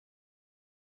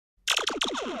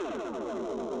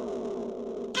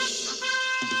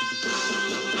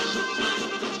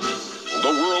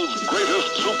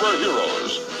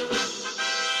superheroes.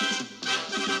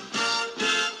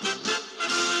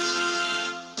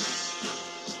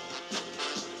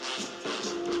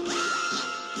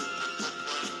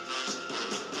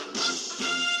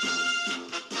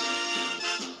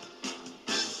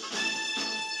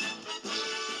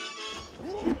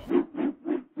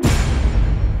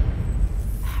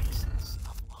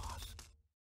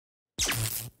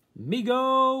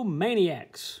 Mego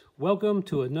Maniacs! Welcome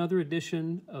to another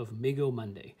edition of Mego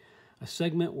Monday, a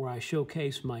segment where I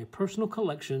showcase my personal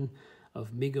collection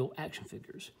of Mego action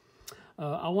figures.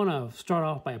 I want to start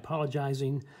off by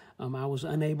apologizing. I was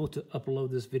unable to upload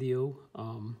this video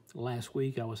last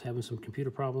week. I was having some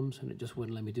computer problems and it just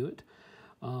wouldn't let me do it.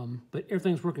 But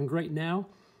everything's working great now.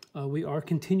 We are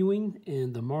continuing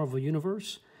in the Marvel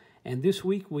Universe, and this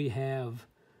week we have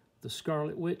the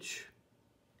Scarlet Witch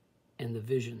and the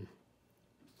Vision.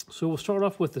 So we'll start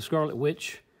off with the Scarlet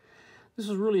Witch. This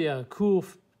is really a cool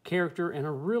character and a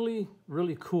really,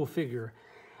 really cool figure.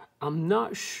 I'm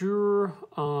not sure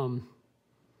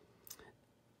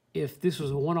if this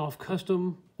was a one-off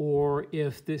custom or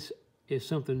if this is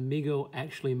something Mego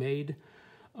actually made.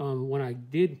 When I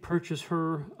did purchase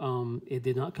her, it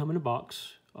did not come in a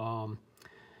box.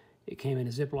 It came in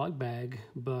a Ziploc bag,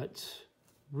 but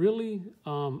really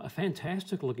a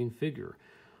fantastic looking figure.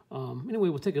 Anyway,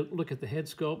 we'll take a look at the head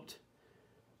sculpt.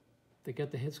 They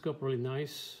got the head sculpt really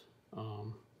nice.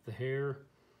 The hair.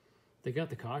 They got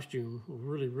the costume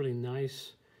really, really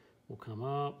nice. We'll come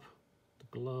up. The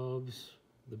gloves,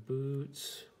 the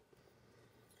boots.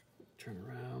 Turn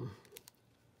around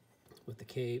with the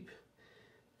cape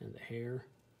and the hair.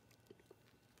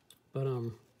 But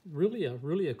really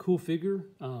a cool figure.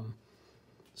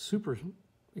 Super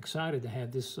excited to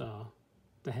have this,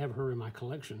 to have her in my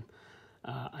collection.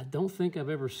 I don't think I've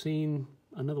ever seen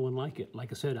another one like it.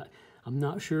 Like I said, I'm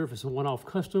not sure if it's a one-off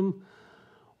custom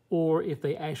or if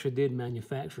they actually did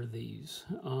manufacture these.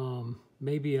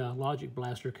 Maybe a Logic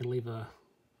Blaster can leave a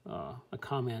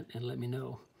comment and let me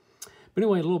know. But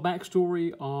anyway, a little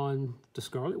backstory on the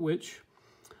Scarlet Witch.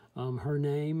 Her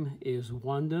name is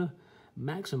Wanda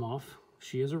Maximoff.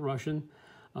 She is a Russian.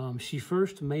 She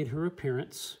first made her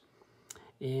appearance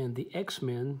in the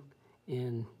X-Men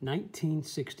in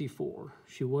 1964.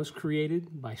 She was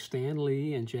created by Stan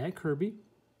Lee and Jack Kirby.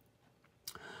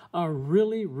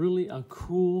 Really a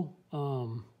cool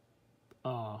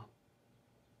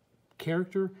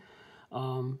character.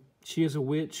 She is a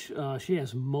witch. She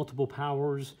has multiple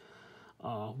powers.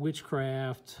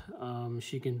 Witchcraft.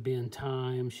 She can bend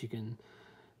time. She can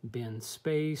bend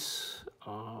space.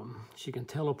 She can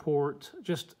teleport.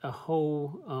 Just a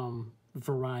whole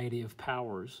variety of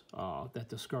powers that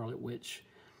the Scarlet Witch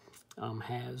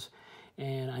has.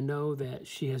 And I know that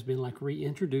she has been like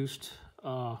reintroduced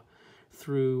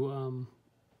through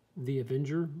the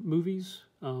Avenger movies.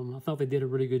 I thought they did a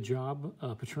really good job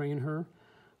portraying her.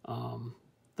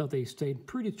 Thought they stayed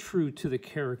pretty true to the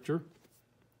character.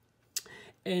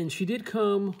 And she did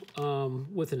come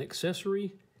with an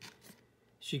accessory.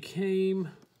 She came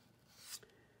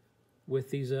with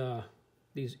these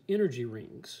energy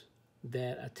rings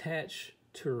that attach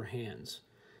to her hands.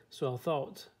 So I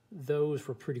thought those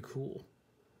were pretty cool.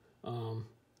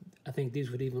 I think these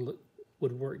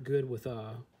would work good with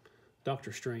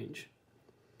Doctor Strange.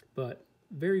 But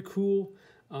very cool.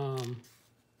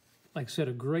 Like I said,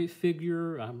 a great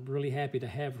figure. I'm really happy to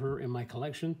have her in my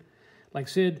collection. Like I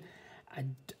said,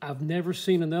 I've never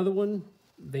seen another one.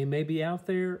 They may be out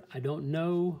there. I don't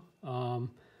know.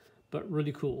 But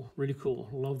really cool. Really cool.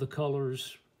 Love the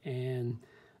colors. And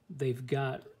they've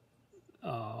got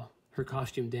her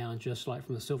costume down just like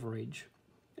from the Silver Age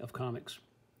of comics.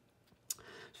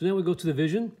 So now we go to the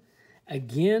Vision.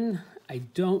 Again, I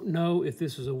don't know if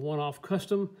this is a one-off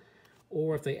custom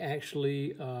or if they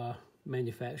actually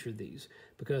manufactured these,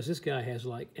 because this guy has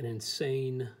like an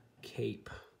insane cape.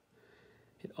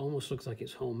 It almost looks like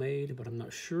it's homemade, but I'm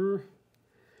not sure.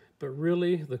 But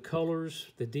really, the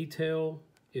colors, the detail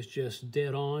is just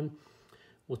dead on.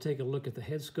 We'll take a look at the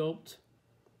head sculpt.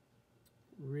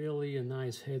 Really a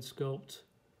nice head sculpt.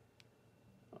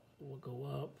 We'll go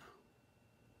up.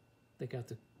 They got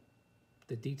the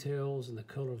details and the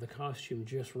color of the costume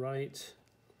just right.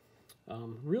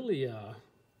 Really a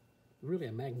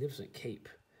magnificent cape.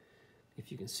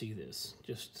 If you can see this,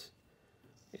 just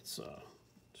it's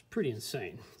pretty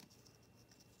insane.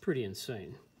 Pretty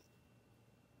insane.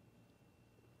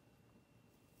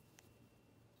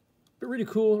 But really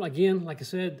cool. Again, like I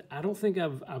said, I don't think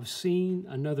I've seen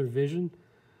another Vision.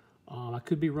 I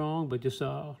could be wrong, but just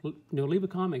leave a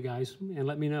comment, guys, and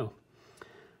let me know.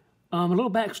 A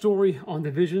little backstory on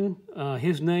the Vision.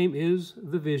 His name is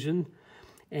the Vision,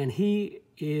 And he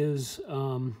is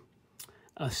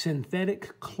a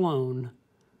synthetic clone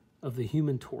of the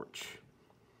Human Torch.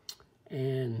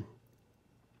 And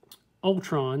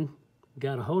Ultron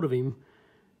got a hold of him,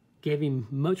 gave him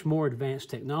much more advanced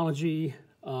technology,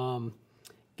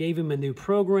 gave him a new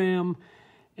program,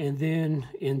 and then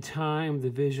in time, the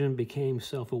Vision became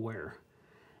self-aware.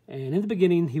 And in the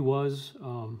beginning, he was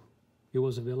a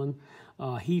villain.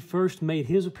 He first made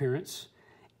his appearance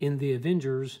in the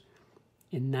Avengers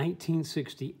in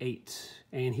 1968,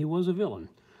 and he was a villain.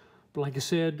 But like I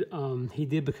said, he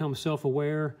did become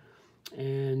self-aware,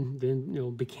 and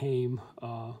then became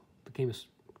a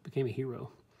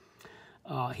hero.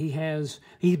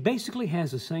 He basically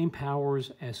has the same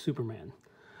powers as Superman.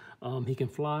 He can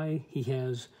fly. He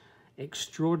has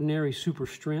extraordinary super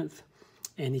strength,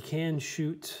 and he can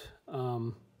shoot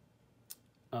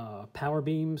power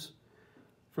beams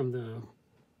from the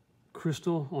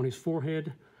crystal on his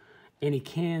forehead, and he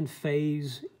can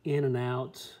phase in and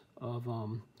out of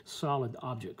solid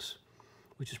objects,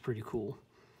 which is pretty cool.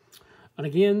 And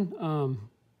again,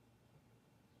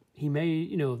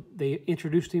 they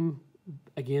introduced him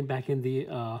again back in the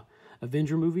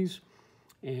Avenger movies,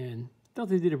 and thought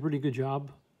they did a pretty good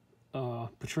job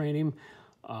portraying him.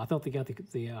 I thought they got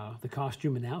the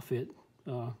costume and outfit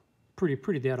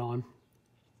pretty dead on.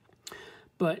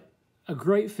 But a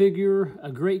great figure,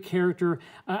 a great character.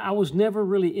 I was never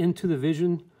really into the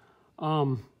Vision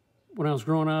when I was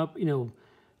growing up.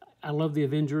 I loved the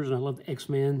Avengers and I loved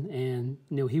X-Men, and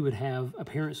he would have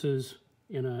appearances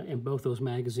in both those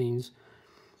magazines,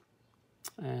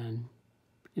 and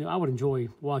I would enjoy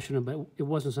watching them, but it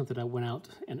wasn't something I went out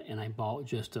and I bought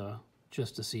just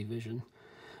to see Vision.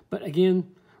 But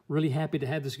again, really happy to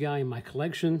have this guy in my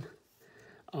collection.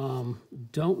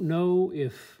 Don't know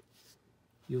if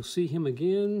you'll see him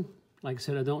again. Like I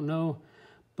said, I don't know,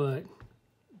 but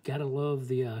gotta love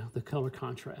the color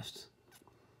contrast.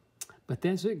 But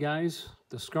that's it, guys.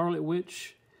 The Scarlet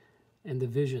Witch and the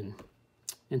Vision.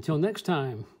 Until next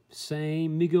time,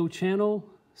 same Mego channel,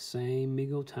 same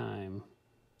Mego time.